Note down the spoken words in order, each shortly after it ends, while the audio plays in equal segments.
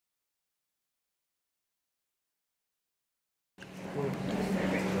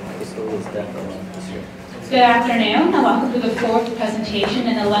school is definitely this year. Good afternoon, and welcome to the fourth presentation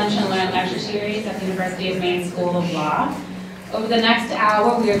in the Lunch and Learn lecture series at the University of Maine School of Law. Over the next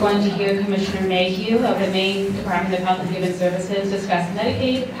hour, we are going to hear Commissioner Mayhew of the Maine Department of Health and Human Services discuss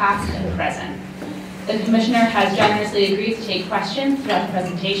Medicaid, past and present. The Commissioner has generously agreed to take questions throughout the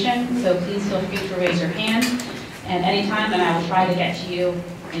presentation, so please feel free to raise your hand at any time, and I will try to get to you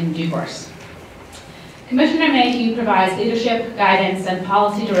in due course. Commissioner Mayhew provides leadership, guidance, and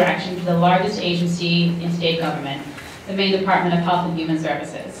policy direction to the largest agency in state government, the Maine Department of Health and Human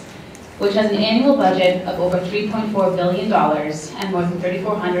Services, which has an annual budget of over $3.4 billion and more than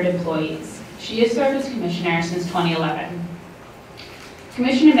 3,400 employees. She has served as Commissioner since 2011.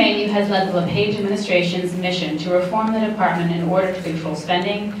 Commissioner Mayhew has led the LePage administration's mission to reform the department in order to control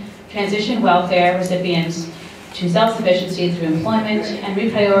spending, transition welfare recipients to self-sufficiency through employment, and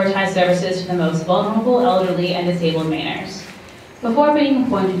reprioritize services to the most vulnerable, elderly, and disabled Mainers. Before being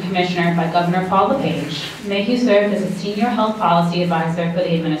appointed Commissioner by Governor LePage, Mayhew served as a senior health policy advisor for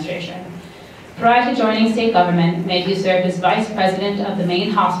the administration. Prior to joining state government, Mayhew served as Vice President of the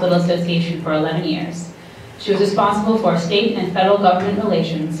Maine Hospital Association for 11 years. She was responsible for state and federal government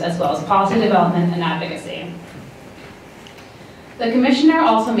relations, as well as policy development and advocacy. The Commissioner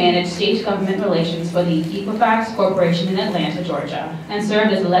also managed state government relations for the Equifax Corporation in Atlanta, Georgia, and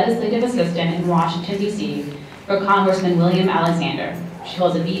served as a legislative assistant in Washington, D.C. for Congressman William Alexander. She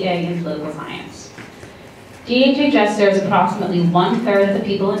holds a BA in political science. DHHS serves approximately 1/3 of the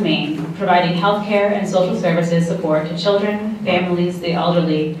people in Maine, providing health care and social services support to children, families, the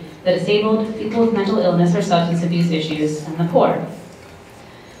elderly, the disabled, people with mental illness or substance abuse issues, and the poor.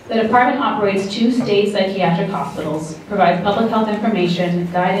 The department operates 2 state psychiatric hospitals, provides public health information,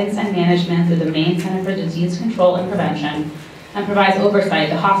 guidance, and management through the Maine Center for Disease Control and Prevention, and provides oversight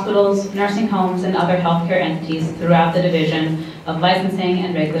to hospitals, nursing homes, and other healthcare entities throughout the Division of Licensing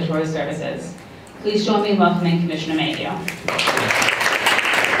and Regulatory Services. Please join me in welcoming Commissioner Mayhew.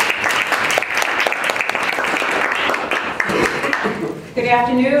 Good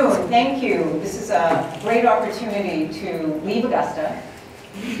afternoon. Thank you. This is a great opportunity to leave Augusta,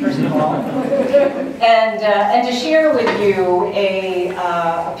 first of all, and to share with you a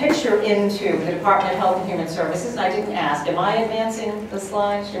picture into the Department of Health and Human Services. And I didn't ask, am I advancing the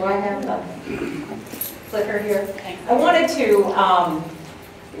slides? Do I have the clicker here? I wanted to,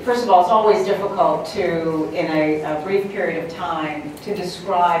 first of all, it's always difficult to, in a brief period of time, to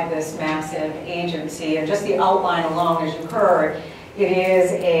describe this massive agency. And just the outline alone, as you heard, it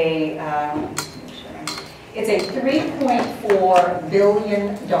is it's a $3.4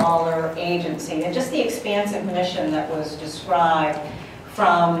 billion agency, and just the expansive mission that was described,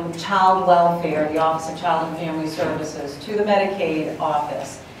 from child welfare, the Office of Child and Family Services, to the Medicaid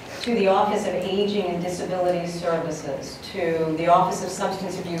office, to the Office of Aging and Disability Services, to the Office of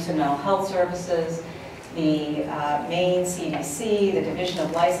Substance Abuse and Mental Health Services, the Maine CDC, the Division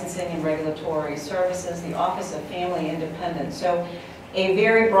of Licensing and Regulatory Services, the Office of Family Independence. So a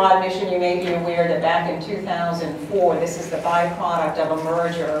very broad mission. You may be aware that back in 2004, this is the byproduct of a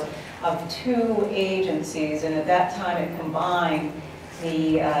merger of 2 agencies, and at that time it combined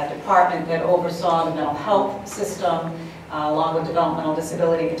the department that oversaw the mental health system along with developmental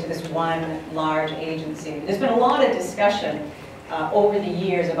disability into this one large agency. There's been a lot of discussion over the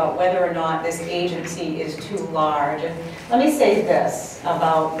years about whether or not this agency is too large. And let me say this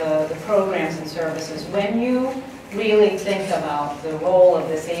about the programs and services. When you really think about the role of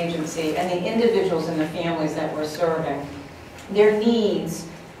this agency and the individuals and the families that we're serving, their needs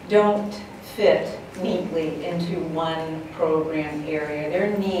don't fit neatly into one program area.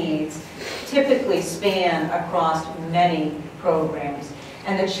 Their needs typically span across many programs.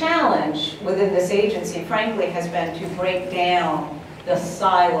 And the challenge within this agency, frankly, has been to break down the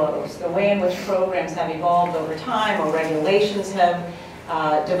silos, the way in which programs have evolved over time, or regulations have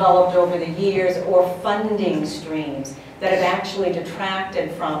developed over the years, or funding streams that have actually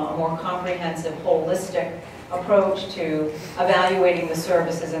detracted from a more comprehensive, holistic approach to evaluating the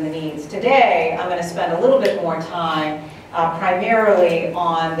services and the needs. Today, I'm going to spend a little bit more time primarily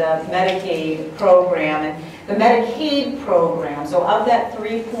on the Medicaid program. And the Medicaid program, so of that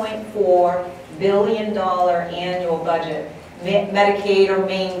 $3.4 billion annual budget, Medicaid or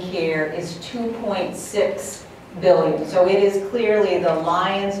Maine Care is $2.6 billion. So it is clearly the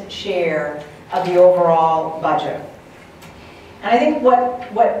lion's share of the overall budget. And I think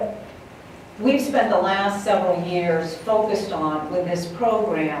what we've spent the last several years focused on with this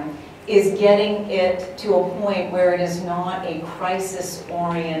program is getting it to a point where it is not a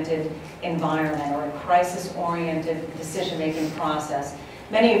crisis-oriented environment or a crisis-oriented decision-making process.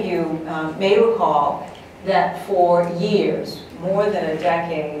 Many of you may recall that for years, more than a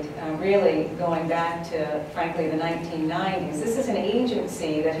decade, really going back to, frankly, the 1990s, this is an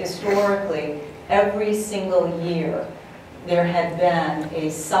agency that historically, every single year, there had been a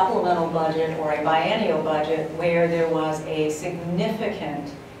supplemental budget or a biennial budget where there was a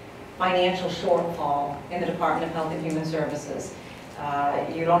significant financial shortfall in the Department of Health and Human Services.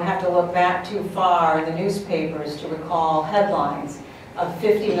 You don't have to look back too far in the newspapers to recall headlines of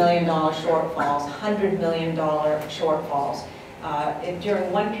 $50 million shortfalls, $100 million shortfalls.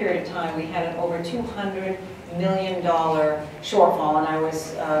 During one period of time, we had an over $200 million shortfall, and I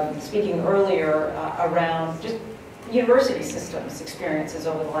was speaking earlier around just university systems experiences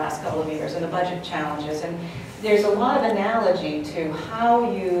over the last couple of years and the budget challenges. And there's a lot of analogy to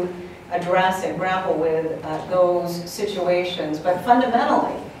how you address and grapple with those situations. But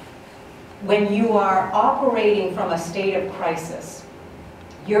fundamentally, when you are operating from a state of crisis,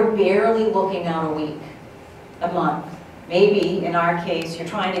 you're barely looking out a week, a month. Maybe, in our case, you're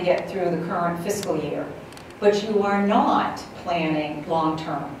trying to get through the current fiscal year, but you are not planning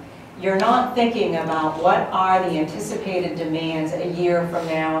long-term. You're not thinking about what are the anticipated demands a year from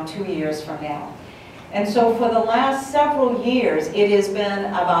now, 2 years from now. And so for the last several years, it has been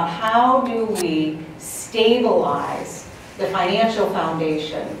about how do we stabilize the financial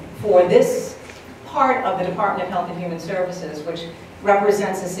foundation for this part of the Department of Health and Human Services, which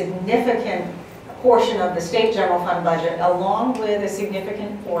represents a significant portion of the state general fund budget, along with a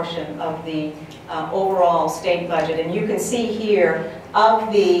significant portion of the overall state budget. And you can see here,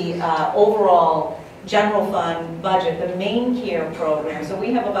 of the overall general fund budget, the Maine Care program, so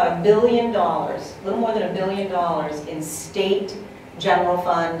we have about $1 billion, a little more than $1 billion in state general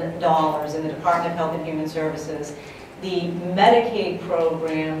fund dollars in the Department of Health and Human Services. The Medicaid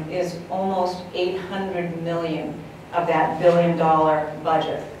program is almost $800 million of that $1 billion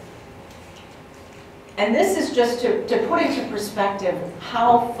budget. And this is just to put into perspective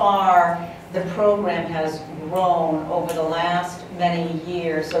how far the program has grown over the last many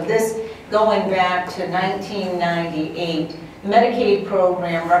years. So this, going back to 1998, the Medicaid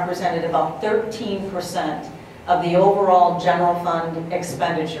program represented about 13% of the overall general fund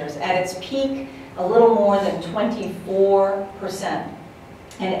expenditures. At its peak, a little more than 24%.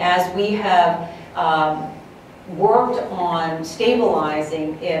 And as we have worked on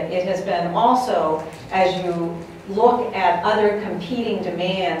stabilizing it, it has been also, as you look at other competing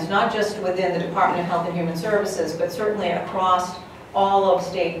demands, not just within the Department of Health and Human Services, but certainly across all of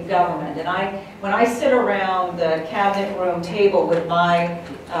state government. And when I sit around the cabinet room table with my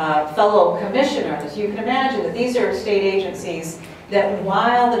fellow commissioners, you can imagine that these are state agencies that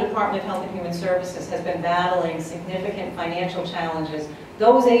while the Department of Health and Human Services has been battling significant financial challenges,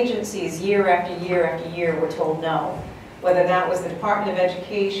 those agencies year after year after year were told no. Whether that was the Department of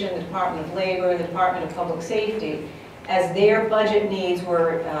Education, the Department of Labor, the Department of Public Safety, as their budget needs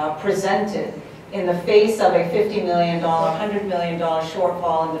were presented in the face of a $50 million, $100 million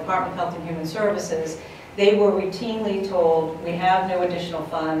shortfall in the Department of Health and Human Services, they were routinely told, we have no additional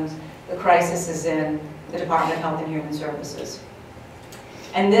funds, the crisis is in the Department of Health and Human Services.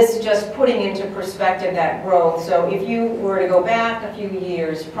 And this just putting into perspective that growth. So if you were to go back a few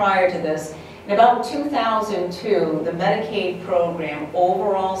years prior to this, in about 2002, the Medicaid program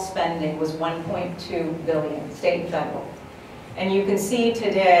overall spending was $1.2 billion, state and federal. And you can see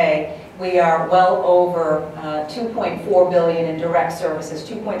today we are well over $2.4 billion in direct services.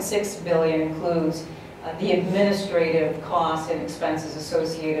 $2.6 billion includes the administrative costs and expenses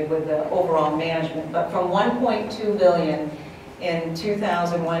associated with the overall management. But from $1.2 billion in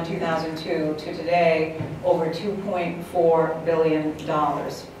 2001, 2002 to today, over $2.4 billion.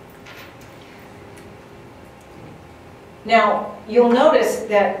 Now, you'll notice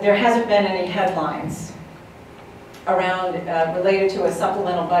that there hasn't been any headlines around related to a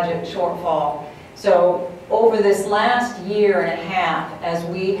supplemental budget shortfall. So over this last year and a half, as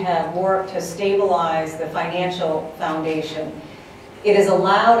we have worked to stabilize the financial foundation, it has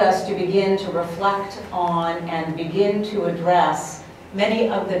allowed us to begin to reflect on and begin to address many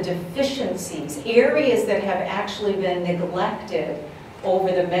of the deficiencies, areas that have actually been neglected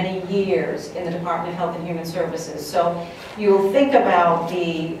over the many years in the Department of Health and Human Services. So you'll think about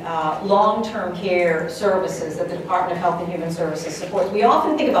the long-term care services that the Department of Health and Human Services supports. We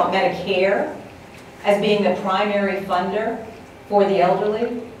often think about Medicare as being the primary funder for the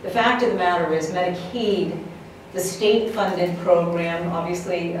elderly. The fact of the matter is Medicaid, the state-funded program,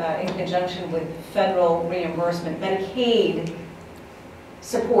 obviously in conjunction with federal reimbursement, Medicaid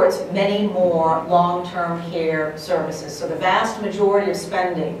supports many more long-term care services. So the vast majority of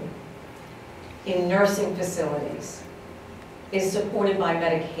spending in nursing facilities is supported by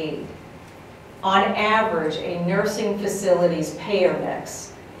Medicaid. On average, a nursing facility's payer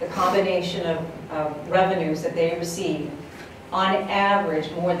mix, the combination of revenues that they receive, on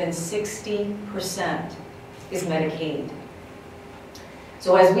average, more than 60% is Medicaid.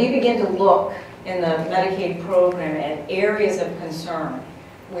 So as we begin to look in the Medicaid program at areas of concern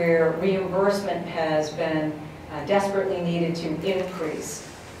where reimbursement has been desperately needed to increase,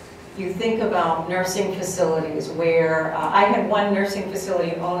 you think about nursing facilities where I had one nursing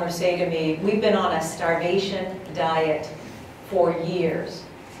facility owner say to me, we've been on a starvation diet for years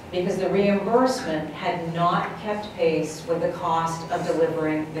because the reimbursement had not kept pace with the cost of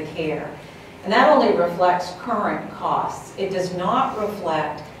delivering the care. And that only reflects current costs. It does not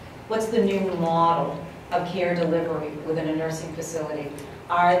reflect what's the new model of care delivery within a nursing facility.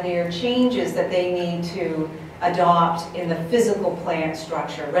 Are there changes that they need to adopt in the physical plant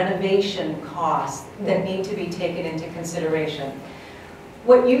structure, renovation costs that need to be taken into consideration?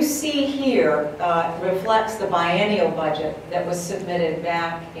 What you see here reflects the biennial budget that was submitted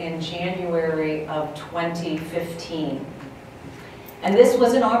back in January of 2015. And this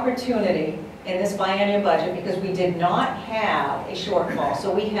was an opportunity in this biennial budget because we did not have a shortfall.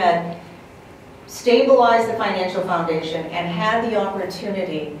 So we had stabilized the financial foundation and had the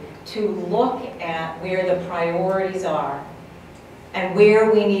opportunity to look at where the priorities are and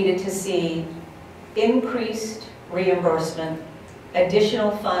where we needed to see increased reimbursement,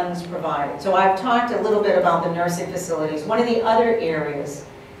 additional funds provided. So I've talked a little bit about the nursing facilities. One of the other areas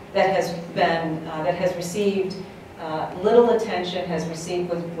that has received little attention,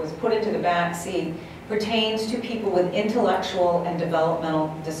 was put into the back seat, pertains to people with intellectual and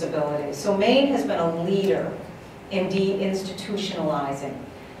developmental disabilities. So Maine has been a leader in deinstitutionalizing.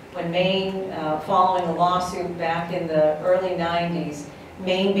 When Maine, following a lawsuit back in the early 90s,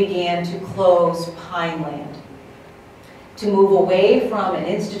 Maine began to close Pineland, to move away from an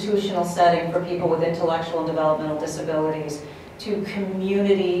institutional setting for people with intellectual and developmental disabilities to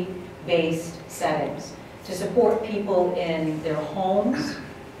community-based settings, to support people in their homes,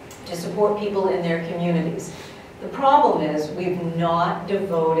 to support people in their communities. The problem is we've not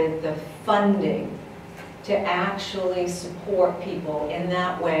devoted the funding to actually support people in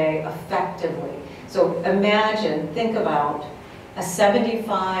that way effectively. So imagine, think about a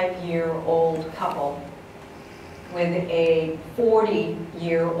 75-year-old couple with a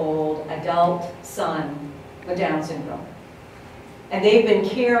 40-year-old adult son with Down syndrome. And they've been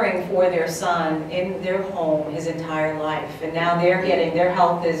caring for their son in their home his entire life. And now their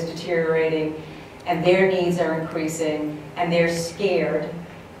health is deteriorating and their needs are increasing and they're scared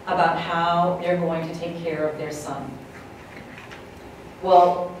about how they're going to take care of their son.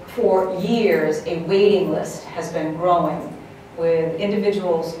 Well, for years, a waiting list has been growing with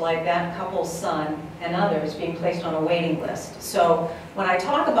individuals like that couple's son and others being placed on a waiting list. So when I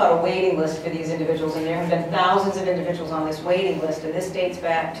talk about a waiting list for these individuals, and there have been thousands of individuals on this waiting list, and this dates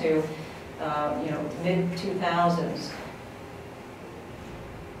back to mid-2000s.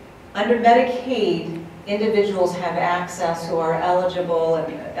 Under Medicaid, individuals have access who are eligible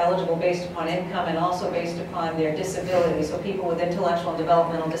based upon income and also based upon their disability. So people with intellectual and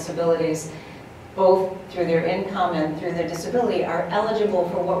developmental disabilities, both through their income and through their disability, are eligible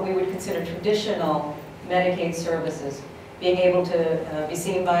for what we would consider traditional Medicaid services, being able to be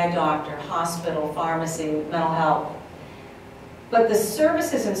seen by a doctor, hospital, pharmacy, mental health. But the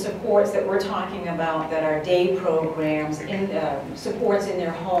services and supports that we're talking about that are day programs, supports in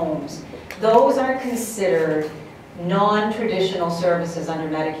their homes, those are considered non-traditional services under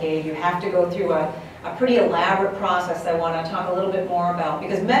Medicaid. You have to go through a pretty elaborate process that I want to talk a little bit more about,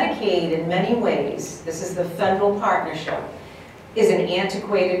 because Medicaid in many ways, this is the federal partnership, is an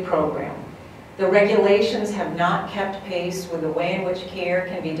antiquated program. The regulations have not kept pace with the way in which care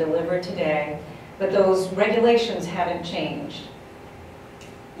can be delivered today, but those regulations haven't changed.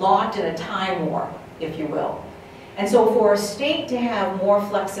 Locked in a time warp, if you will. And so for a state to have more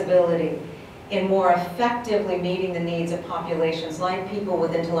flexibility in more effectively meeting the needs of populations like people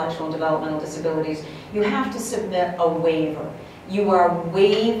with intellectual and developmental disabilities, you have to submit a waiver. You are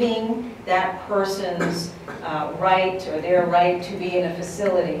waiving that person's right or their right to be in a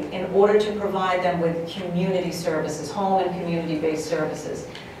facility in order to provide them with community services, home and community-based services.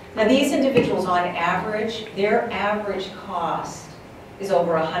 Now these individuals on average, their average cost is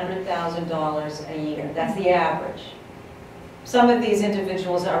over $100,000 a year. That's the average. Some of these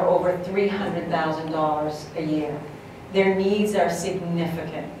individuals are over $300,000 a year. Their needs are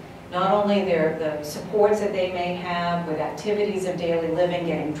significant. Not only the supports that they may have with activities of daily living,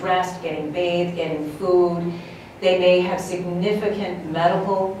 getting dressed, getting bathed, getting food. They may have significant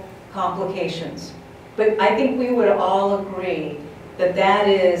medical complications. But I think we would all agree that that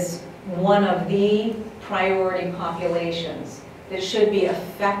is one of the priority populations that should be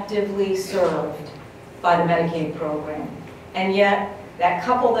effectively served by the Medicaid program. And yet, that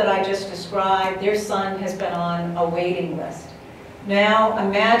couple that I just described, their son has been on a waiting list. Now,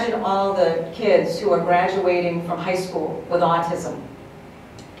 imagine all the kids who are graduating from high school with autism.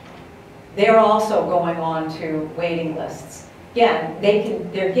 They're also going on to waiting lists. Again,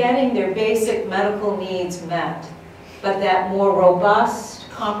 they're getting their basic medical needs met, but that more robust,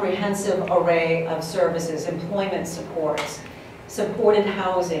 comprehensive array of services, employment supports, supported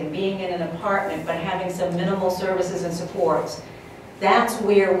housing, being in an apartment but having some minimal services and supports, that's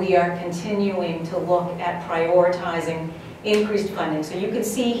where we are continuing to look at prioritizing increased funding. So you can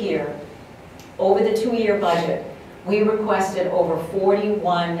see here, over the 2-year budget, we requested over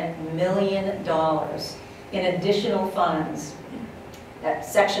 $41 million in additional funds. That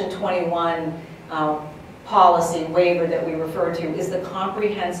Section 21 policy waiver that we refer to is the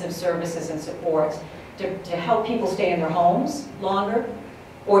comprehensive services and supports to help people stay in their homes longer,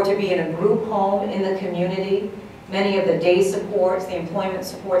 or to be in a group home in the community. Many of the day supports, the employment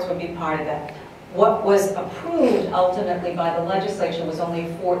supports would be part of that. What was approved ultimately by the legislature was only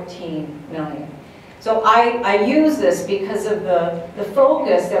 $14 million. So I use this because of the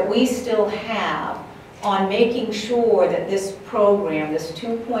focus that we still have on making sure that this program, this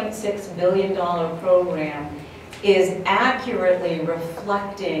 $2.6 billion program, is accurately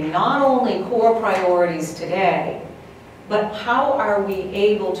reflecting not only core priorities today, but how are we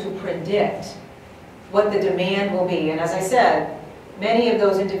able to predict what the demand will be. And as I said, many of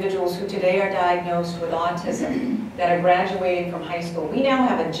those individuals who today are diagnosed with autism that are graduating from high school, we now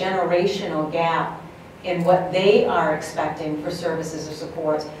have a generational gap in what they are expecting for services or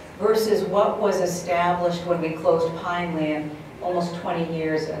supports versus what was established when we closed Pineland almost 20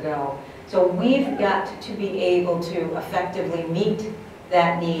 years ago. So we've got to be able to effectively meet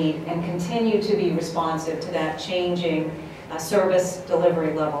that need and continue to be responsive to that changing service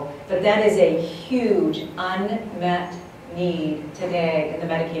delivery level. But that is a huge unmet need today in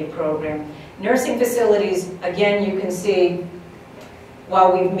the Medicaid program. Nursing facilities, again, you can see,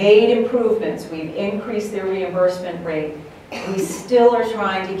 while we've made improvements, we've increased their reimbursement rate, we still are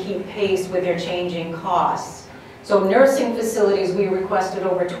trying to keep pace with their changing costs. So nursing facilities, we requested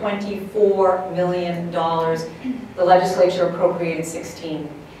over $24 million. The legislature appropriated 16.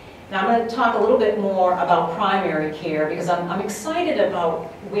 Now I'm going to talk a little bit more about primary care because I'm excited about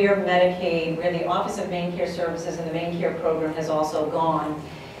where Medicaid, where the Office of Maine Care Services and the Maine Care program has also gone.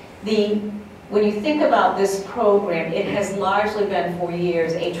 When you think about this program, it has largely been for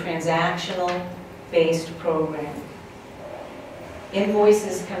years a transactional-based program.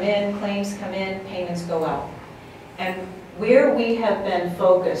 Invoices come in, claims come in, payments go out. And where we have been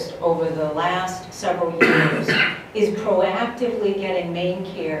focused over the last several years is proactively getting Maine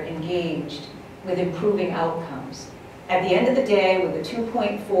Care engaged with improving outcomes. At the end of the day, with the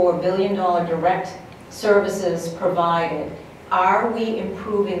 $2.4 billion direct services provided, are we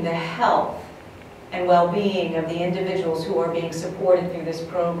improving the health and well-being of the individuals who are being supported through this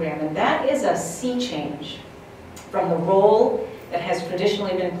program? And that is a sea change from the role that has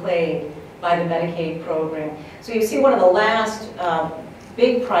traditionally been played by the Medicaid program. So you see one of the last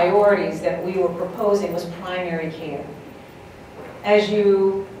big priorities that we were proposing was primary care. As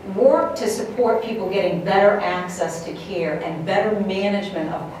you work to support people getting better access to care and better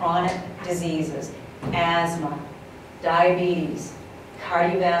management of chronic diseases, asthma, diabetes,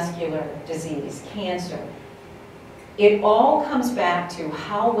 cardiovascular disease, cancer, it all comes back to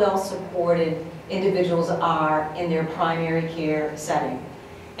how well supported individuals are in their primary care setting.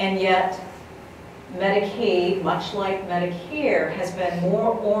 And yet, Medicaid, much like Medicare, has been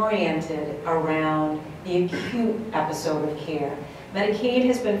more oriented around the acute episode of care. Medicaid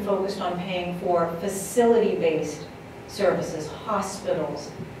has been focused on paying for facility-based services,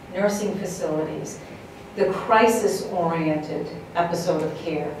 hospitals, nursing facilities, the crisis-oriented episode of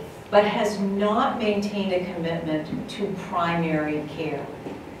care, but has not maintained a commitment to primary care.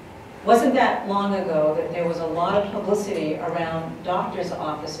 Wasn't that long ago that there was a lot of publicity around doctors'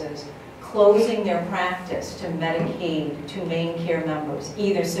 offices closing their practice to Medicaid, to Maine Care members,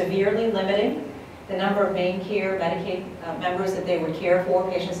 either severely limiting the number of Maine Care, Medicaid members that they would care for,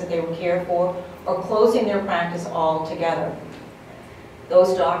 patients that they would care for, or closing their practice altogether.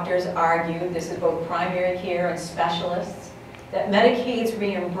 Those doctors argued, this is both primary care and specialists, that Medicaid's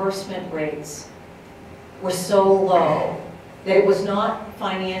reimbursement rates were so low that it was not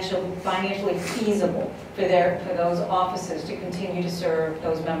financially feasible for those offices to continue to serve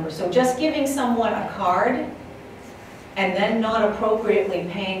those members. So just giving someone a card and then not appropriately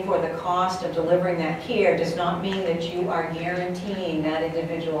paying for the cost of delivering that care does not mean that you are guaranteeing that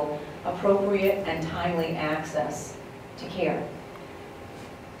individual appropriate and timely access to care.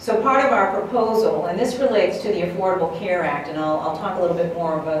 So part of our proposal, and this relates to the Affordable Care Act, and I'll talk a little bit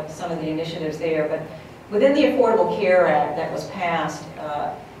more about some of the initiatives there, but within the Affordable Care Act that was passed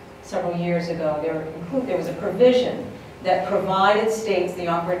several years ago, there was a provision that provided states the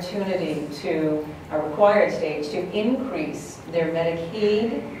opportunity to, required states to increase their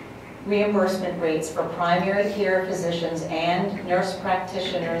Medicaid reimbursement rates for primary care physicians and nurse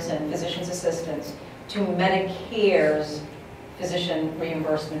practitioners and physician's assistants to Medicare's physician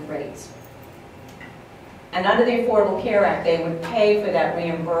reimbursement rates. And under the Affordable Care Act, they would pay for that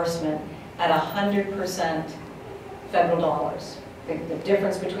reimbursement at 100% federal dollars. The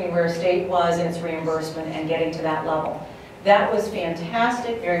difference between where a state was in its reimbursement and getting to that level. That was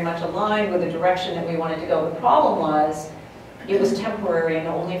fantastic, very much aligned with the direction that we wanted to go. The problem was, it was temporary and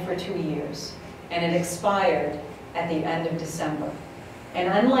only for 2 years, and it expired at the end of December. And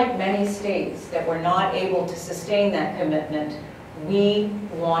unlike many states that were not able to sustain that commitment, we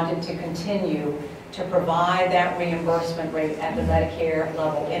wanted to continue to provide that reimbursement rate at the Medicare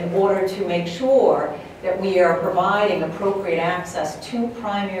level in order to make sure that we are providing appropriate access to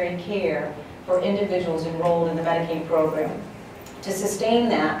primary care for individuals enrolled in the Medicaid program. To sustain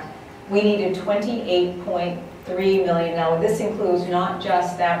that, we needed $28.3 million. Now, this includes not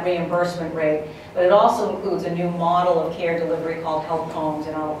just that reimbursement rate, but it also includes a new model of care delivery called Health Homes,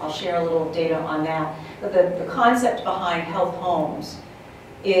 and I'll share a little data on that. But the concept behind Health Homes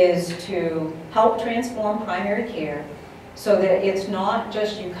is to help transform primary care so that it's not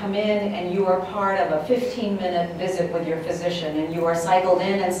just you come in and you are part of a 15-minute visit with your physician and you are cycled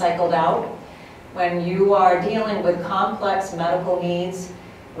in and cycled out. When you are dealing with complex medical needs,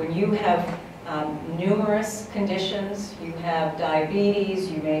 when you have numerous conditions, you have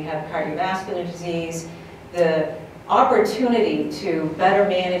diabetes, you may have cardiovascular disease, the opportunity to better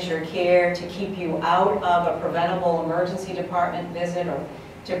manage your care, to keep you out of a preventable emergency department visit or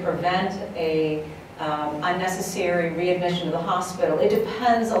to prevent a unnecessary readmission to the hospital, it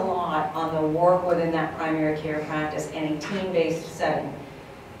depends a lot on the work within that primary care practice and a team-based setting.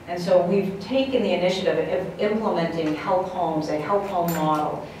 And so we've taken the initiative of implementing Health Homes, a Health Home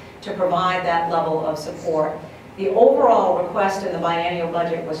model, to provide that level of support. The overall request in the biennial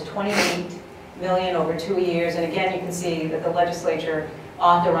budget was $28 million over 2 years, and again, you can see that the legislature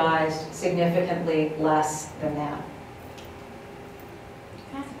authorized significantly less than that.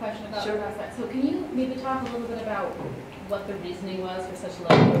 Can I ask a question about Sure. that? So can you maybe talk a little bit about what the reasoning was for such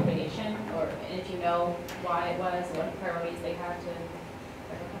low appropriation, or if you know why it was, what priorities they had to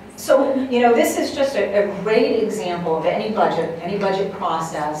recognize? So, you know, this is just a great example of any budget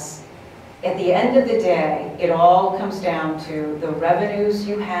process. At the end of the day, it all comes down to the revenues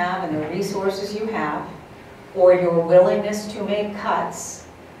you have and the resources you have, or your willingness to make cuts,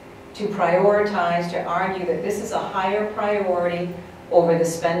 to prioritize, to argue that this is a higher priority over the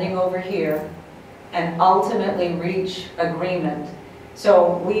spending over here, and ultimately reach agreement.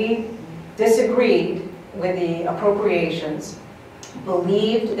 So we disagreed with the appropriations,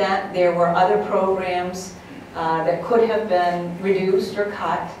 believed that there were other programs that could have been reduced or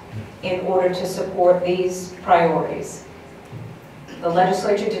cut in order to support these priorities. The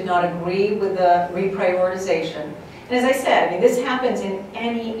legislature did not agree with the reprioritization. And as I said, I mean, this happens in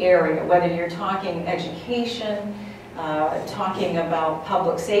any area, whether you're talking education, talking about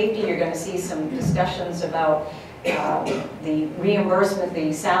public safety, you're going to see some discussions about the reimbursement,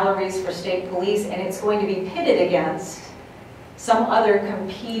 the salaries for state police, and it's going to be pitted against some other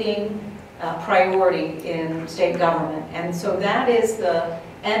competing priority in state government. And so that is the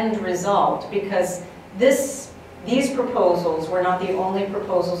end result, because these proposals were not the only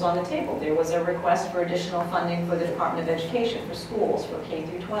proposals on the table. There was a request for additional funding for the Department of Education, for schools, for K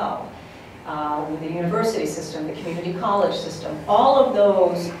through 12. The university system, the community college system. All of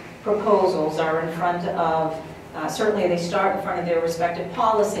those proposals are in front of, certainly they start in front of their respective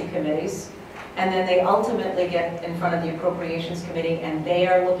policy committees, and then they ultimately get in front of the Appropriations Committee, and they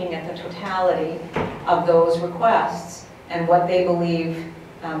are looking at the totality of those requests and what they believe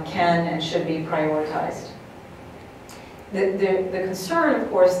can and should be prioritized. The concern, of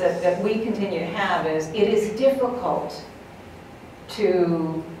course, that we continue to have is it is difficult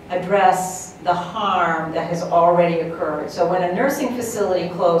to address the harm that has already occurred. So when a nursing facility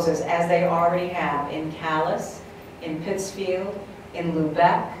closes, as they already have in Calais, in Pittsfield, in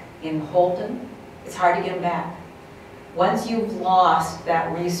Lubec, in Holton, it's hard to get them back. Once you've lost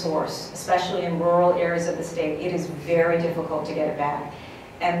that resource, especially in rural areas of the state, it is very difficult to get it back.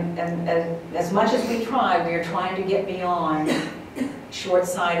 And as much as we try, we are trying to get beyond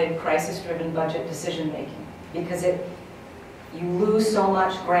short-sighted, crisis-driven budget decision-making, because you lose so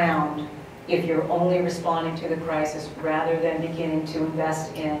much ground if you're only responding to the crisis rather than beginning to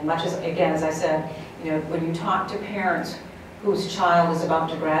invest in, much as, again, as I said, you know, when you talk to parents whose child is about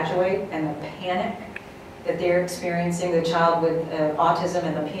to graduate and the panic that they're experiencing, the child with autism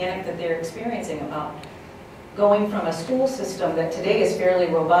and the panic that they're experiencing about going from a school system that today is fairly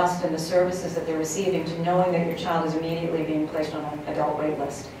robust in the services that they're receiving to knowing that your child is immediately being placed on an adult wait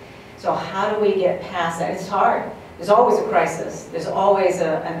list. So how do we get past that? It's hard. There's always a crisis. There's always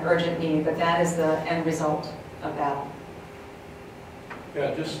an urgent need, but that is the end result of that.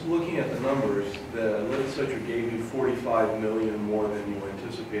 Yeah, just looking at the numbers, the legislature gave you $45 million more than you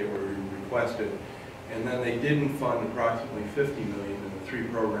anticipated or you requested, and then they didn't fund approximately $50 million in the 3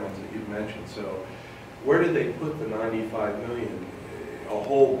 programs that you mentioned. So where did they put the $95 million? A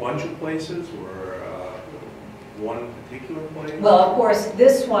whole bunch of places, or one particular place? Well, of course,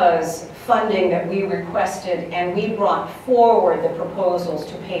 this was funding that we requested, and we brought forward the proposals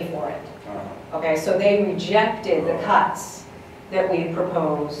to pay for it. Okay, so they rejected the cuts that we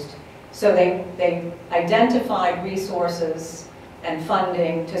proposed. So they identified resources and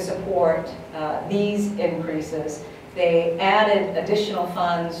funding to support these increases. They added additional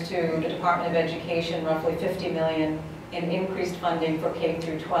funds to the Department of Education, roughly $50 million in increased funding for K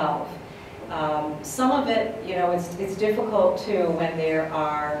through 12. Some of it, you know, it's difficult too when there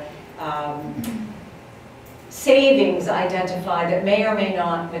are savings identified that may or may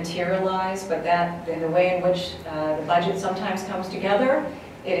not materialize, but that in the way in which the budget sometimes comes together,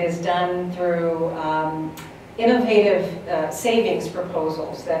 it is done through innovative savings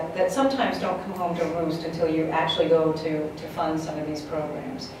proposals that sometimes don't come home to roost until you actually go to fund some of these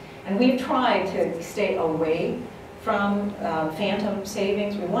programs. And we've tried to stay away from phantom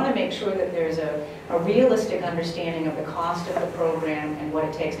savings. We want to make sure that there's a realistic understanding of the cost of the program and what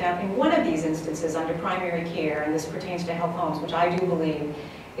it takes. Now, in one of these instances, under primary care, and this pertains to health homes, which I do believe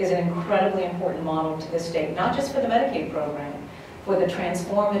is an incredibly important model to this state, not just for the Medicaid program, for the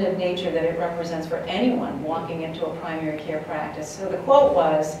transformative nature that it represents for anyone walking into a primary care practice. So the quote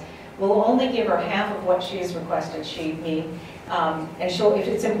was, "We'll only give her half of what she's requested and she'll, if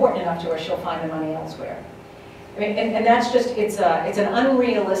it's important enough to her, she'll find the money elsewhere." I mean, and that's just, it's an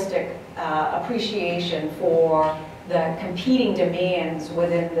unrealistic appreciation for the competing demands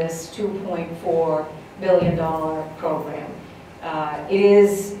within this $2.4 billion program. It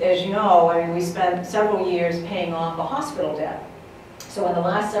is, as you know, I mean, we spent several years paying off a hospital debt. So in the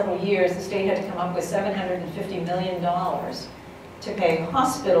last several years, the state had to come up with $750 million to pay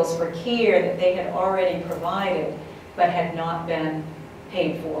hospitals for care that they had already provided but had not been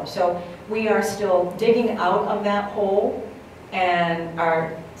paid for. So we are still digging out of that hole and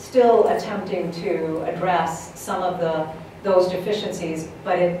are still attempting to address some of those deficiencies,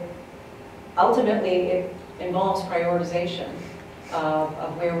 but ultimately it involves prioritization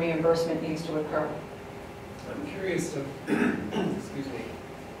of where reimbursement needs to occur. I'm curious to, excuse me,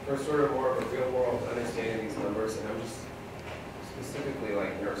 for sort of more of a real world understanding of these numbers, and I'm just specifically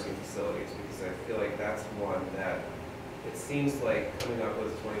like nursing facilities, because I feel like that's one that it seems like coming up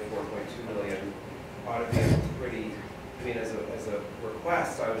with 24.2 million ought to be pretty, I mean, as a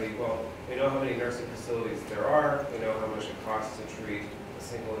request, I would be, well, we know how many nursing facilities there are, we know how much it costs to treat a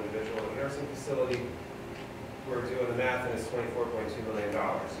single individual in a nursing facility. We're doing the math and it's $24.2 million.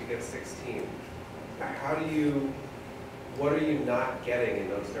 You get 16. What are you not getting in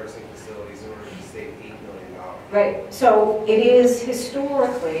those nursing facilities in order to save $8 million? Right, so it is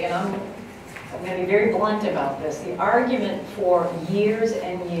historically, and I'm going to be very blunt about this, the argument for years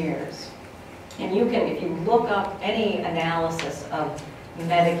and years, and you can, if you look up any analysis of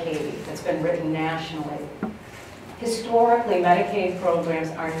Medicaid that's been written nationally, historically Medicaid programs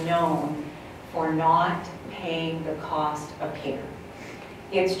are known for not paying the cost of care.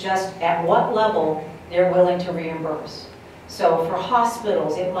 It's just at what level they're willing to reimburse. So for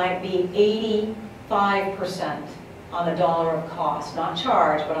hospitals, it might be 85% on the dollar of cost, not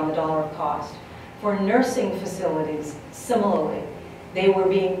charge, but on the dollar of cost. For nursing facilities, similarly, they were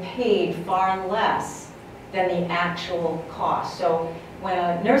being paid far less than the actual cost. So when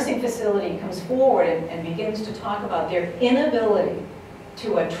a nursing facility comes forward and begins to talk about their inability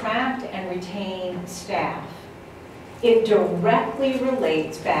to attract and retain staff, it directly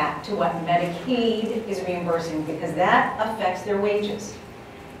relates back to what Medicaid is reimbursing, because that affects their wages.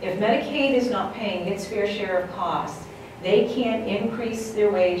 If Medicaid is not paying its fair share of costs, they can't increase their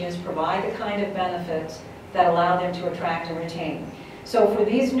wages, provide the kind of benefits that allow them to attract and retain. So for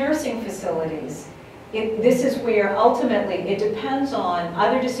these nursing facilities, this is where ultimately it depends on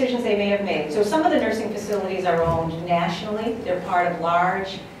other decisions they may have made. So some of the nursing facilities are owned nationally. They're part of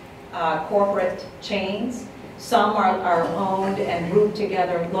large corporate chains. Some are owned and grouped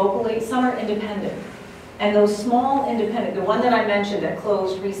together locally. Some are independent. And those small independent, the one that I mentioned that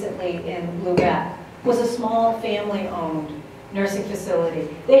closed recently in Lubeck, was a small family-owned nursing facility.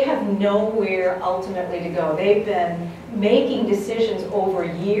 They have nowhere ultimately to go. They've been making decisions over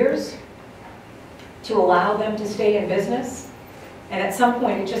years to allow them to stay in business, and at some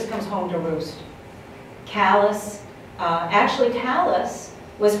point it just comes home to roost. Calais, actually Calais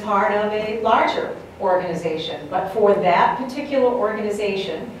was part of a larger organization, but for that particular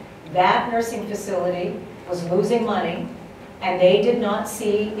organization, that nursing facility was losing money, and they did not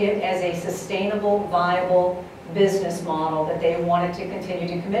see it as a sustainable, viable business model that they wanted to continue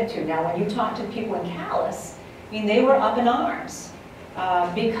to commit to. Now, when you talk to people in Calais, I mean, they were up in arms.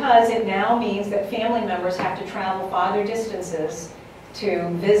 Because it now means that family members have to travel farther distances to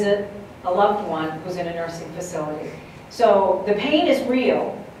visit a loved one who's in a nursing facility. So the pain is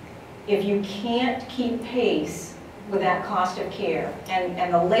real if you can't keep pace with that cost of care.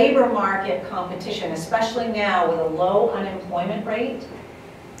 And the labor market competition, especially now with a low unemployment rate,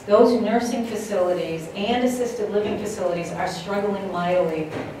 those nursing facilities and assisted living facilities are struggling mightily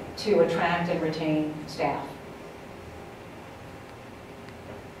to attract and retain staff.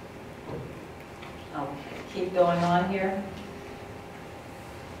 I'll keep going on here.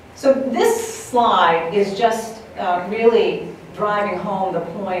 So this slide is just really driving home the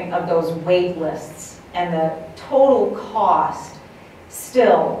point of those wait lists and the total cost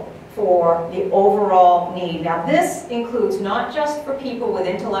still for the overall need. Now this includes not just for people with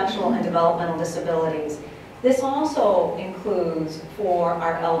intellectual and developmental disabilities. This also includes for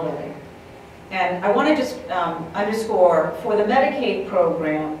our elderly. And I want to just underscore, for the Medicaid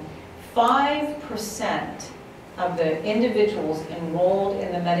program, 5% of the individuals enrolled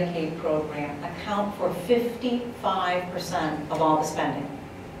in the Medicaid program account for 55% of all the spending.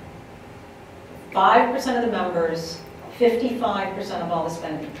 5% of the members, 55% of all the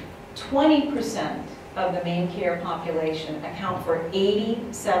spending. 20% of the Maine Care population account for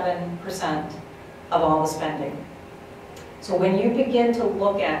 87% of all the spending. So when you begin to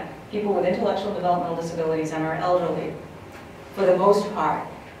look at people with intellectual and developmental disabilities and our elderly, for the most part,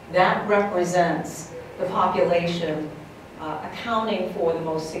 that represents the population accounting for the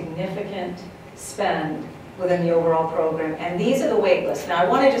most significant spend within the overall program. And these are the wait lists. Now I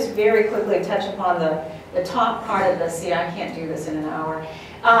want to just very quickly touch upon the top part of this. See, I can't do this in an hour.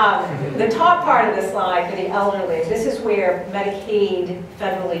 The top part of the slide for the elderly, this is where Medicaid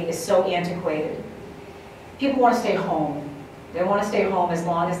federally is so antiquated. People want to stay home. They want to stay home as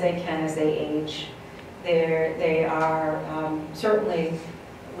long as they can as they age. They are certainly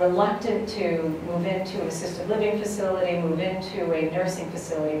reluctant to move into an assisted living facility, move into a nursing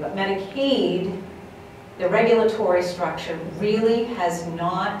facility, but Medicaid, the regulatory structure, really has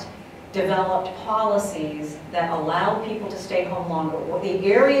not developed policies that allow people to stay home longer. The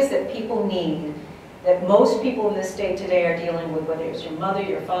areas that people need, that most people in this state today are dealing with, whether it's your mother,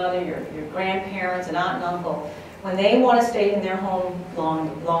 your father, your grandparents, an aunt and uncle, when they want to stay in their home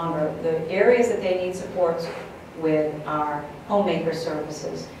longer, the areas that they need supports with are homemaker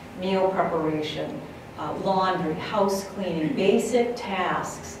services, meal preparation, laundry, house cleaning, basic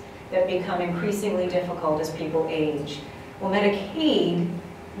tasks that become increasingly difficult as people age. Well, Medicaid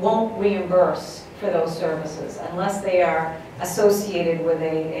won't reimburse for those services unless they are associated with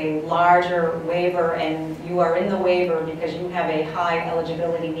a larger waiver, and you are in the waiver because you have a high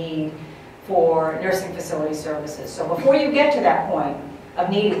eligibility need for nursing facility services. So before you get to that point of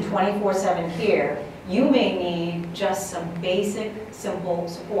needing 24/7 care, you may need just some basic, simple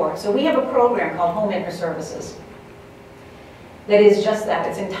support. So we have a program called Homemaker Services that is just that.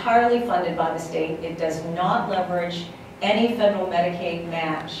 It's entirely funded by the state. It does not leverage any federal Medicaid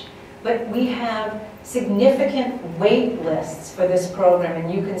match. But we have significant wait lists for this program,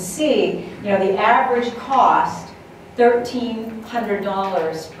 and you can see, you know, the average cost,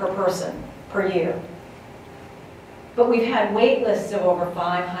 $1,300 per person per year. But we've had wait lists of over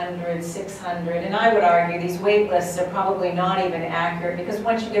 500, 600, and I would argue these wait lists are probably not even accurate, because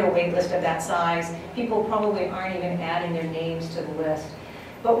once you get a wait list of that size, people probably aren't even adding their names to the list.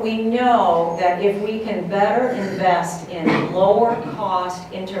 But we know that if we can better invest in lower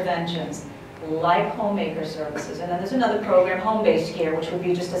cost interventions like homemaker services, and then there's another program, home-based care, which would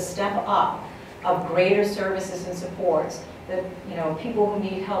be just a step up of greater services and supports, that, you know, people who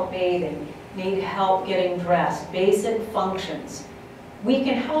need help bathing, need help getting dressed, basic functions. We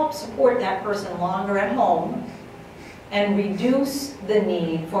can help support that person longer at home and reduce the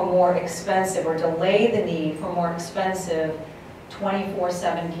need for more expensive, or delay the need for more expensive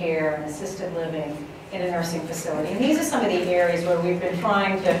 24/7 care and assisted living in a nursing facility. And these are some of the areas where we've been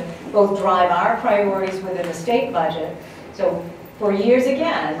trying to both drive our priorities within the state budget. So for years,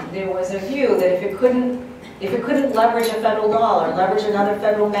 again, there was a view that if it couldn't leverage a federal dollar, leverage another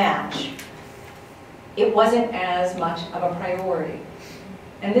federal match, it wasn't as much of a priority.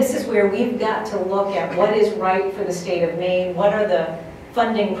 And this is where we've got to look at what is right for the state of Maine, what are the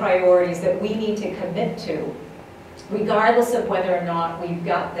funding priorities that we need to commit to, regardless of whether or not we've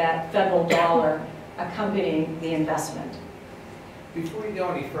got that federal dollar accompanying the investment. Before you go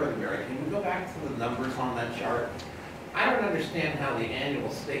any further, Mary, can we go back to the numbers on that chart? I don't understand how the annual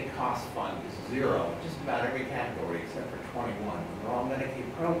state cost fund is zero, just about every category except for 21. They're all Medicaid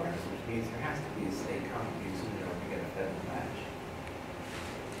programs, which means there has to be a state contribution in order to get a federal match.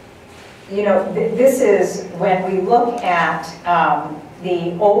 You know, this is when we look at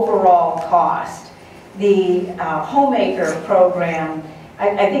the overall cost. The homemaker program,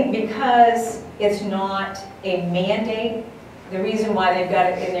 I think because it's not a mandate, the reason why they've got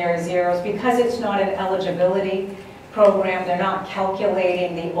it in there as zero is because it's not an eligibility program. They're not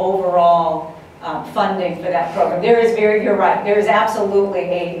calculating the overall funding for that program. There is you're right, there is absolutely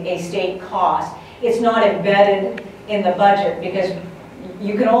a state cost. It's not embedded in the budget because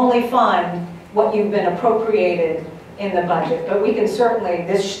you can only fund what you've been appropriated in the budget. But we can certainly,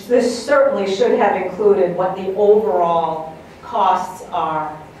 this certainly should have included what the overall costs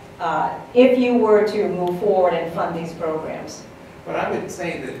are if you were to move forward and fund these programs. But I would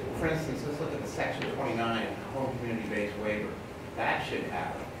say that, for instance, let's look at the Section 29, home community-based waiver. That should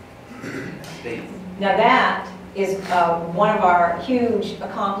have a state. Now that is one of our huge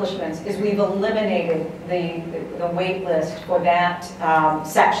accomplishments, is we've eliminated the wait list for that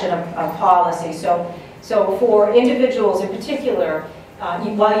section of policy. So for individuals in particular,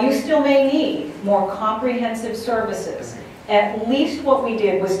 while you still may need more comprehensive services, at least what we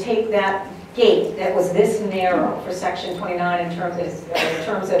did was take that gate that was this narrow for Section 29 in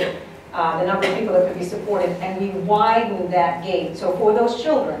terms of the number of people that could be supported, and we widened that gate. So for those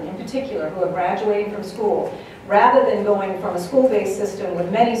children in particular who are graduating from school, rather than going from a school-based system with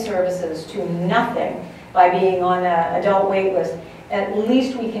many services to nothing by being on an adult wait list, at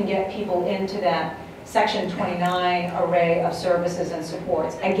least we can get people into that Section 29 array of services and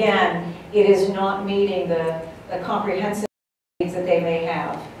supports. Again, it is not meeting the comprehensive needs that they may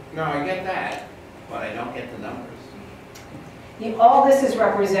have. No, I get that, but I don't get the numbers. All this is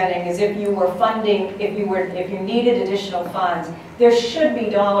representing is if you were funding, if you needed additional funds, there should be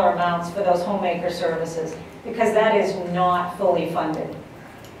dollar amounts for those homemaker services, because that is not fully funded.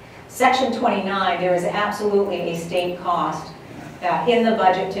 Section 29, there is absolutely a state cost in the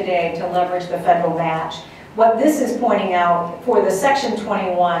budget today to leverage the federal match. What this is pointing out, for the Section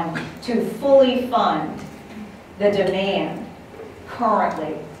 21 to fully fund the demand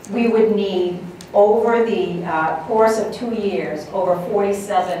currently, we would need, over the course of 2 years, over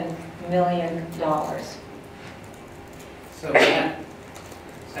 $47 million. So that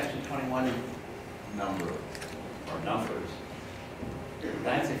Section 21 number, or numbers,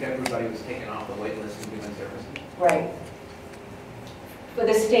 that's if everybody was taken off the wait list and given services? Right. For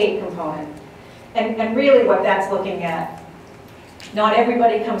the state component. And really what that's looking at, not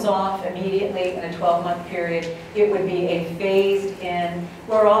everybody comes off immediately in a 12-month period. It would be a phased in.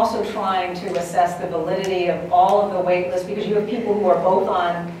 We're also trying to assess the validity of all of the wait lists, because you have people who are both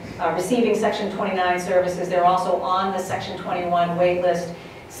on receiving Section 29 services. They're also on the Section 21 wait list.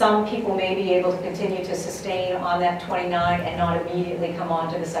 Some people may be able to continue to sustain on that 29 and not immediately come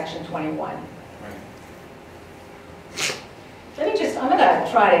on to the Section 21. I'm going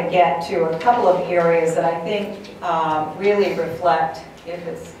to try to get to a couple of areas that I think really reflect,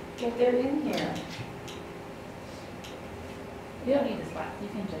 if they're in here. You don't need to slap, you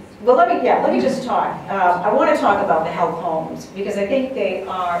can just. Well, let me just talk. I want to talk about the health homes, because I think they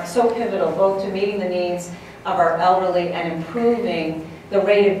are so pivotal both to meeting the needs of our elderly and improving the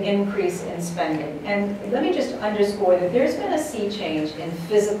rate of increase in spending. And let me just underscore that there's been a sea change in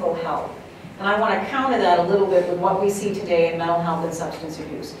physical health. And I want to counter that a little bit with what we see today in mental health and substance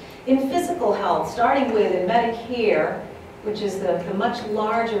abuse. In physical health, starting with in Medicare, which is the much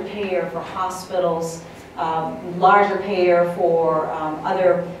larger payer for hospitals, larger payer for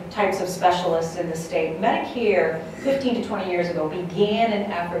other types of specialists in the state, Medicare 15 to 20 years ago began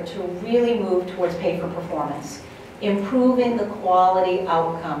an effort to really move towards pay for performance, improving the quality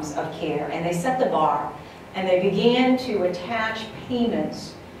outcomes of care. And they set the bar, and they began to attach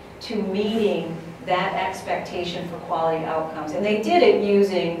payments to meeting that expectation for quality outcomes. And they did it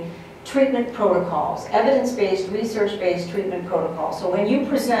using treatment protocols, evidence-based, research-based treatment protocols. So when you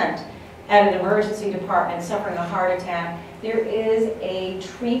present at an emergency department suffering a heart attack, there is a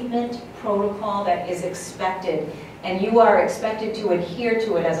treatment protocol that is expected, and you are expected to adhere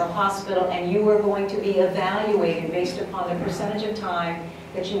to it as a hospital, and you are going to be evaluated based upon the percentage of time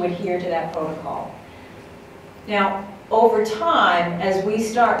that you adhere to that protocol. Now, over time, as we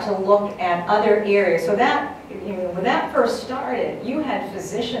start to look at other areas, so that, when that first started, you had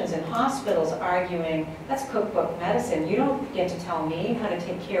physicians in hospitals arguing, that's cookbook medicine. You don't get to tell me how to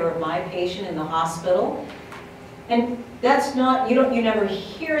take care of my patient in the hospital. And that's not, you never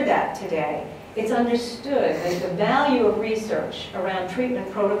hear that today. It's understood that the value of research around treatment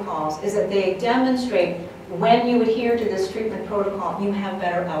protocols is that they demonstrate when you adhere to this treatment protocol, you have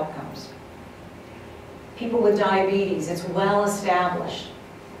better outcomes. People with diabetes, it's well established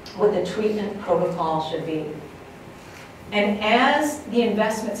what the treatment protocol should be. And as the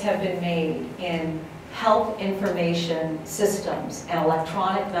investments have been made in health information systems and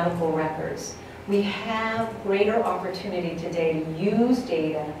electronic medical records, we have greater opportunity today to use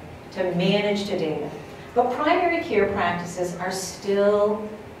data, to manage the data. But primary care practices are still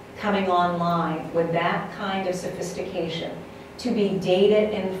coming online with that kind of sophistication, to be data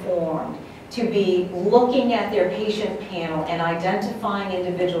informed, to be looking at their patient panel and identifying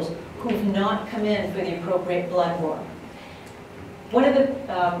individuals who've not come in for the appropriate blood work. One of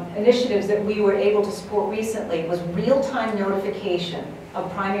the initiatives that we were able to support recently was real-time notification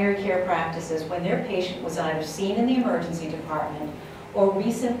of primary care practices when their patient was either seen in the emergency department or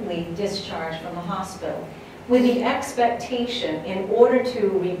recently discharged from the hospital, with the expectation, in order to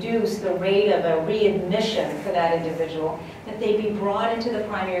reduce the rate of a readmission for that individual, that they be brought into the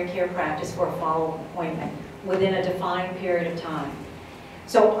primary care practice for a follow-up appointment within a defined period of time.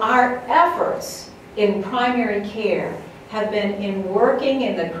 So our efforts in primary care have been in working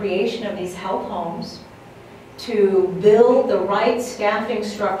in the creation of these health homes to build the right staffing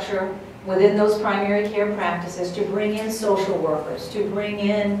structure within those primary care practices, to bring in social workers, to bring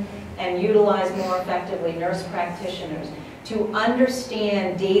in and utilize more effectively nurse practitioners, to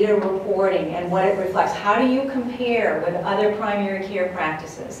understand data reporting and what it reflects. How do you compare with other primary care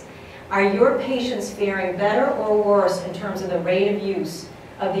practices? Are your patients faring better or worse in terms of the rate of use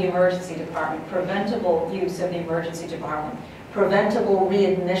of the emergency department, preventable use of the emergency department, preventable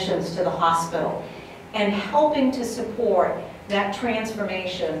readmissions to the hospital, and helping to support that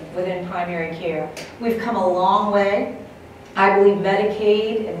transformation within primary care? We've come a long way. I believe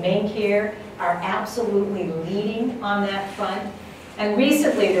Medicaid and Maine Care are absolutely leading on that front. And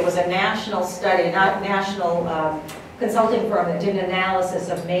recently there was a national study, not national consulting firm, that did an analysis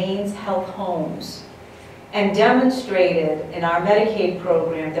of Maine's health homes and demonstrated in our Medicaid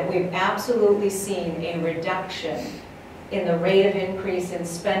program that we've absolutely seen a reduction in the rate of increase in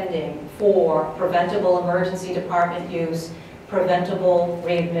spending for preventable emergency department use, preventable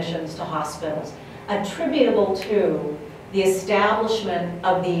readmissions to hospitals, attributable to the establishment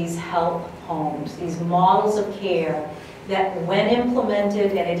of these health homes, these models of care that, when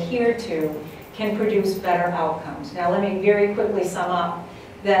implemented and adhered to, can produce better outcomes. Now let me very quickly sum up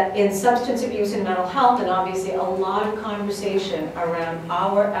that in substance abuse and mental health, and obviously a lot of conversation around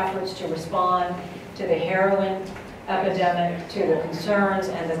our efforts to respond to the heroin epidemic, to the concerns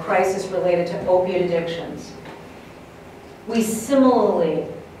and the crisis related to opiate addictions. We similarly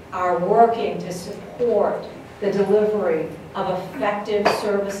are working to support the delivery of effective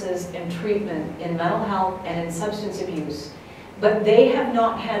services and treatment in mental health and in substance abuse, but they have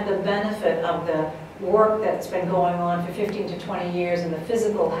not had the benefit of the work that's been going on for 15 to 20 years in the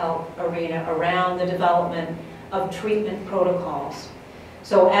physical health arena around the development of treatment protocols.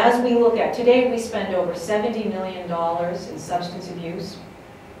 So as we look at, today we spend over $70 million in substance abuse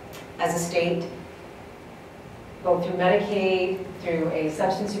as a state, both through Medicaid, through a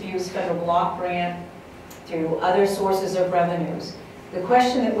substance abuse federal block grant, through other sources of revenues. The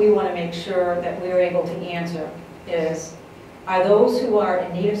question that we want to make sure that we're able to answer is, are those who are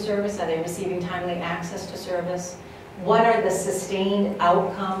in need of service, are they receiving timely access to service? What are the sustained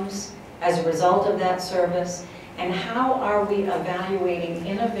outcomes as a result of that service? And how are we evaluating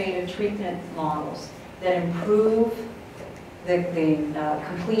innovative treatment models that improve the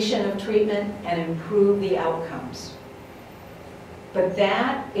completion of treatment and improve the outcomes? But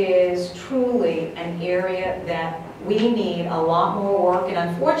that is truly an area that we need a lot more work, and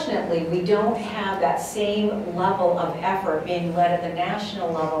unfortunately we don't have that same level of effort being led at the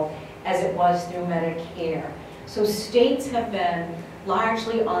national level as it was through Medicare. So states have been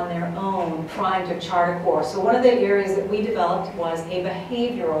largely on their own trying to chart a course. So one of the areas that we developed was a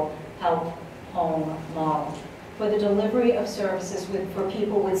behavioral health home model. for the delivery of services for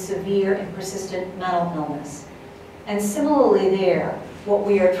people with severe and persistent mental illness. And similarly there, what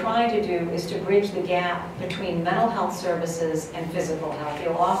we are trying to do is to bridge the gap between mental health services and physical health.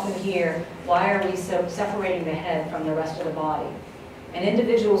 You'll often hear, why are we separating the head from the rest of the body? And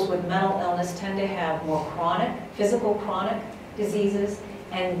individuals with mental illness tend to have more chronic, physical chronic diseases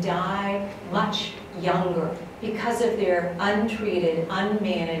and die much younger because of their untreated,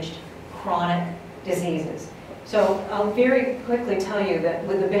 unmanaged chronic diseases. So I'll very quickly tell you that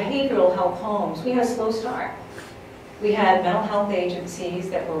with the behavioral health homes, we had a slow start. We had mental health agencies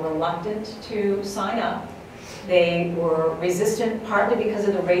that were reluctant to sign up. They were resistant partly because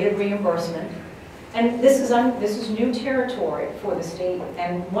of the rate of reimbursement. And this is new territory for the state.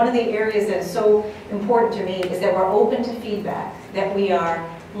 And one of the areas that is so important to me is that we're open to feedback, that we are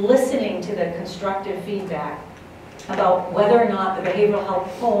listening to the constructive feedback about whether or not the behavioral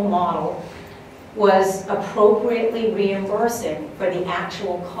health home model was appropriately reimbursing for the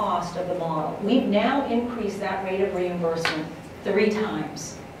actual cost of the model. We've now increased that rate of reimbursement 3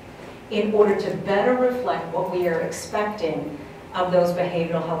 times in order to better reflect what we are expecting of those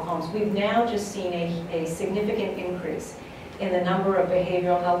behavioral health homes. We've now just seen a significant increase in the number of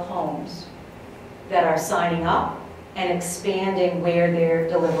behavioral health homes that are signing up and expanding where they're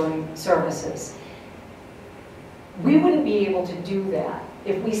delivering services. We wouldn't be able to do that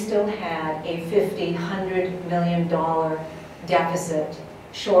if we still had a $50, $100 million deficit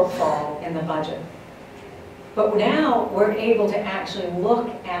shortfall in the budget. But now we're able to actually look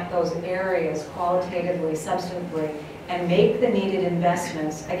at those areas qualitatively, substantively, and make the needed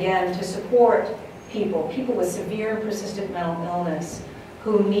investments, again, to support people with severe and persistent mental illness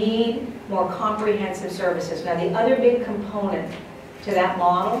who need more comprehensive services. Now, the other big component to that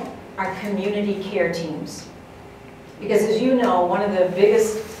model are community care teams. Because as you know, one of the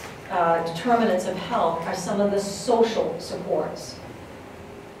biggest determinants of health are some of the social supports.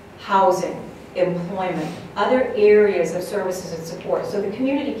 Housing, employment, other areas of services and support. So the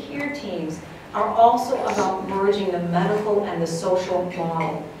community care teams are also about merging the medical and the social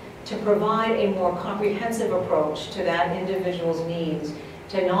model to provide a more comprehensive approach to that individual's needs,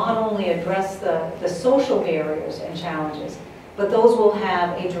 to not only address the social barriers and challenges, but those will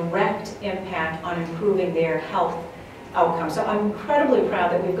have a direct impact on improving their health outcomes. So I'm incredibly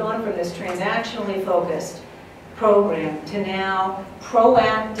proud that we've gone from this transactionally focused program to now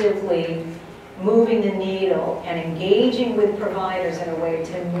proactively moving the needle and engaging with providers in a way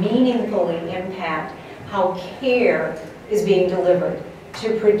to meaningfully impact how care is being delivered,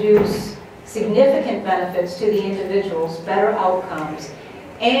 to produce significant benefits to the individuals, better outcomes,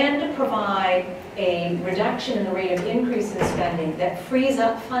 and to provide a reduction in the rate of increase in spending that frees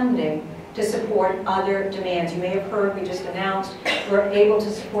up funding to support other demands. You may have heard we just announced we're able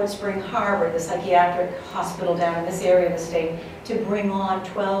to support Spring Harbor, the psychiatric hospital down in this area of the state, to bring on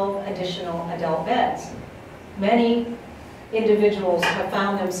 12 additional adult beds. Many individuals have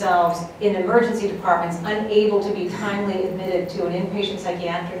found themselves in emergency departments unable to be timely admitted to an inpatient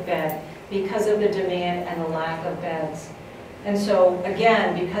psychiatric bed because of the demand and the lack of beds. And so,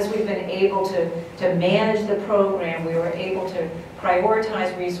 again, because we've been able to manage the program, we were able to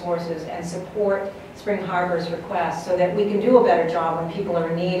prioritize resources and support Spring Harbor's request so that we can do a better job when people are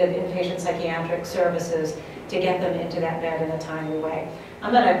in need of inpatient psychiatric services to get them into that bed in a timely way.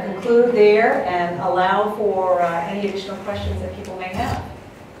 I'm going to conclude there and allow for any additional questions that people may have.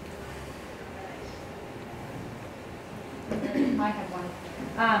 I have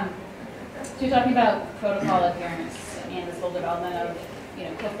one. So you're talking about protocol adherence and this whole development of,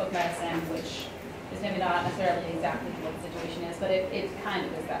 cookbook medicine, which is maybe not necessarily exactly what the situation is, but it kind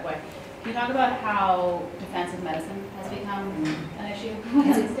of is that way. Can you talk about how defensive medicine has become an issue?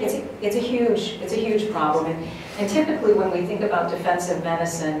 It's a huge problem, and typically when we think about defensive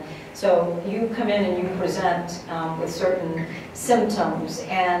medicine, so you come in and you present with certain symptoms,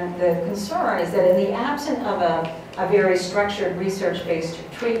 and the concern is that in the absence of a very structured research-based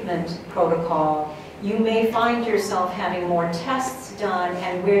treatment protocol, you may find yourself having more tests done,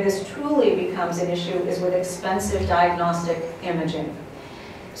 and where this truly becomes an issue is with expensive diagnostic imaging.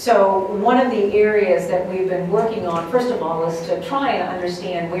 So one of the areas that we've been working on, first of all, is to try and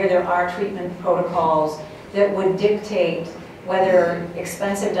understand where there are treatment protocols that would dictate whether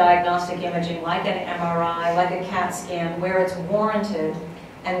expensive diagnostic imaging, like an MRI, like a CAT scan, where it's warranted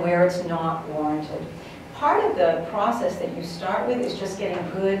and where it's not warranted. Part of the process that you start with is just getting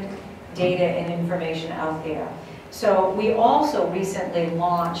good data and information out there. So we also recently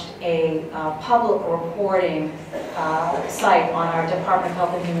launched a public reporting site on our Department of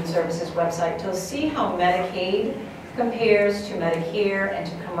Health and Human Services website to see how Medicaid compares to Medicare and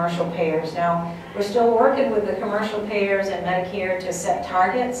to commercial payers. Now, we're still working with the commercial payers and Medicare to set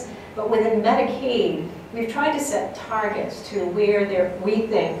targets, but within Medicaid, we've tried to set targets to where we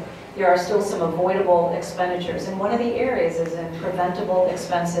think there are still some avoidable expenditures. And one of the areas is in preventable,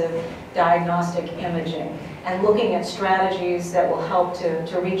 expensive diagnostic imaging and looking at strategies that will help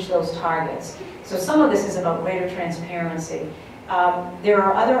to reach those targets. So some of this is about greater transparency. There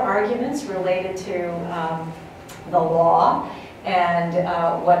are other arguments related to the law and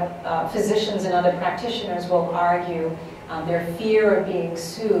what physicians and other practitioners will argue, their fear of being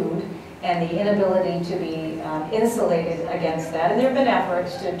sued and the inability to be insulated against that. And there have been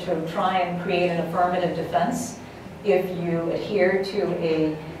efforts to try and create an affirmative defense if you adhere to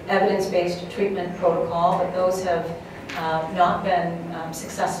a evidence-based treatment protocol, but those have not been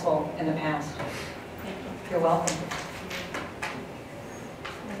successful in the past. You're welcome.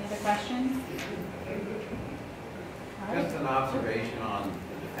 Any other questions? All right. Just an observation on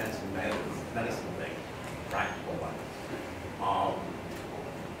the defense of medicine thing, practical one.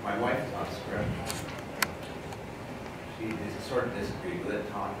 My wife is on script. She sort of disagreed with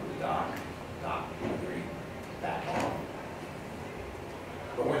it, talked to the doc agreed, back off.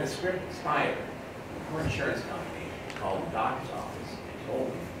 But when the script expired, her insurance company called the doctor's office and told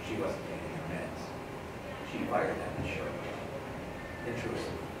them she wasn't taking her meds. She fired that insurer.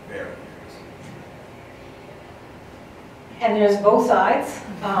 Intrusive, very intrusive. And there's both sides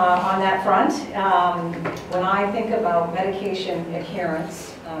on that front. When I think about medication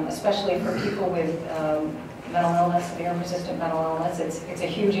adherence, especially for people with mental illness, severe and persistent mental illness, it's a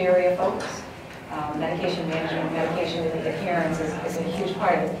huge area of focus. Medication management, medication adherence is a huge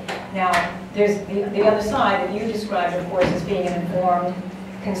part of it. Now, there's the other side that you described, of course, as being an informed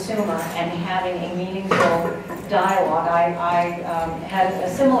consumer and having a meaningful dialogue. I had a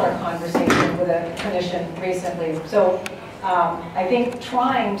similar conversation with a clinician recently. So I think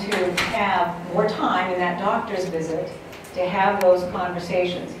trying to have more time in that doctor's visit to have those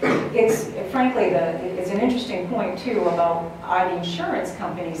conversations. It's frankly, it's an interesting point too about are the insurance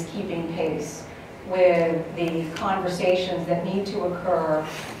companies keeping pace with the conversations that need to occur,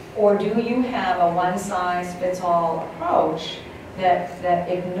 or do you have a one-size-fits-all approach that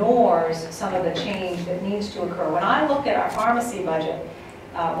ignores some of the change that needs to occur? When I look at our pharmacy budget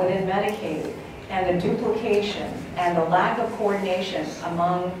within Medicaid and the duplication and the lack of coordination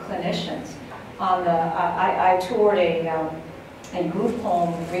among clinicians, I toured a group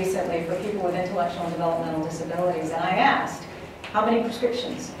home recently for people with intellectual and developmental disabilities, and I asked, how many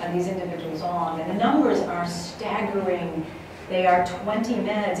prescriptions are these individuals on? And the numbers are staggering. They are 20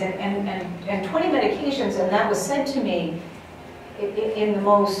 meds and 20 medications, and that was said to me in the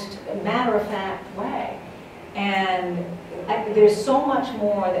most matter-of-fact way. And there's so much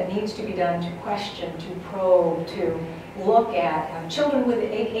more that needs to be done to question, to probe, to look at children with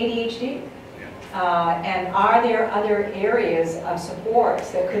ADHD. And are there other areas of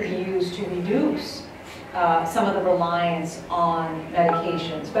supports that could be used to reduce some of the reliance on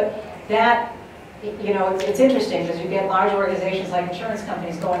medications? But that, you know, it's interesting because you get large organizations like insurance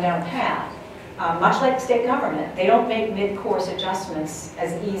companies going down a path. Much like the state government, they don't make mid-course adjustments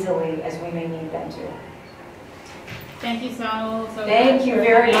as easily as we may need them to. Thank you so much. Thank you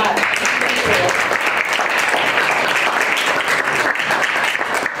very much.